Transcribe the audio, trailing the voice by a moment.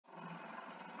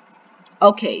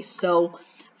Okay, so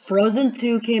Frozen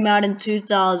 2 came out in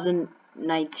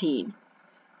 2019.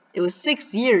 It was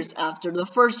 6 years after the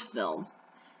first film.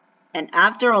 And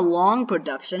after a long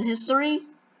production history,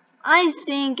 I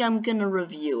think I'm gonna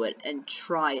review it and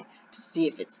try to see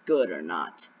if it's good or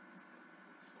not.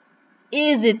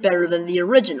 Is it better than the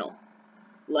original?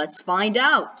 Let's find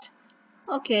out.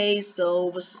 Okay,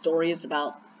 so the story is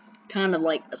about kind of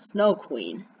like a snow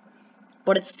queen,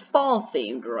 but it's fall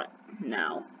themed right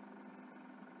now.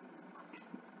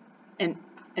 And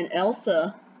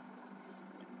Elsa.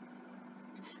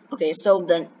 Okay, so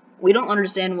then we don't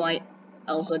understand why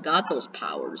Elsa got those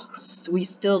powers. We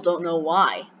still don't know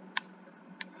why.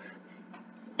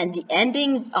 And the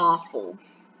ending's awful.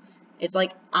 It's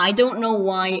like, I don't know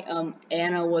why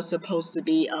Anna was supposed to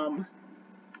be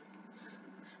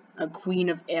a queen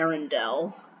of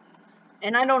Arendelle.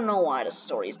 And I don't know why the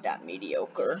story's that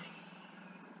mediocre.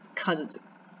 Cause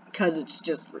it's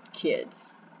just for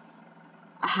kids.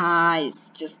 It's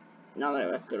just not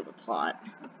that good of a plot.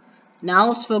 Now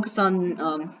let's focus on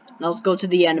now let's go to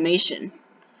the animation.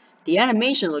 The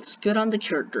animation looks good on the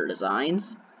character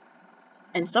designs,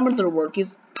 and some of their work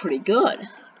is pretty good.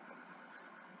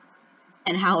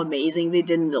 And how amazing they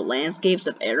did in the landscapes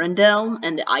of Arendelle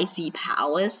and the Icy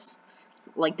Palace,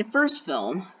 like the first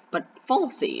film, but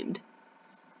fall themed,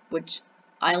 which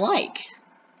I like.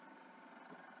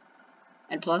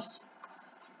 And plus,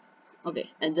 okay,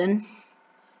 and then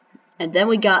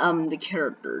we got the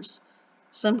characters.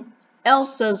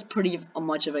 Elsa's pretty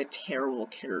much of a terrible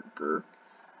character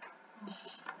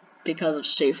because of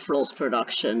Schaeffler's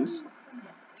productions,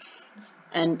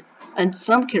 and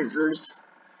some characters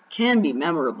can be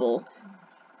memorable,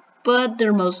 but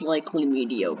they're most likely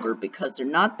mediocre because they're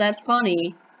not that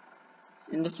funny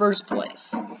in the first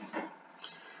place.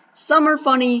 Some are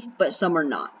funny, but some are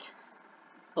not.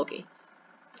 Okay,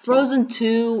 Frozen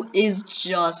 2 is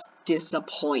just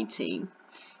disappointing.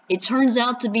 It turns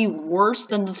out to be worse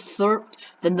than the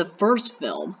first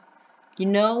film. You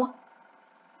know,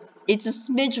 it's a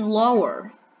smidge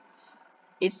lower.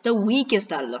 It's the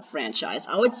weakest out of the franchise.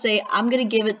 I would say I'm gonna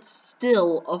give it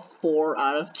still a 4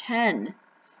 out of 10.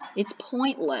 It's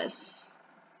pointless.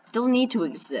 It doesn't need to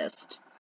exist.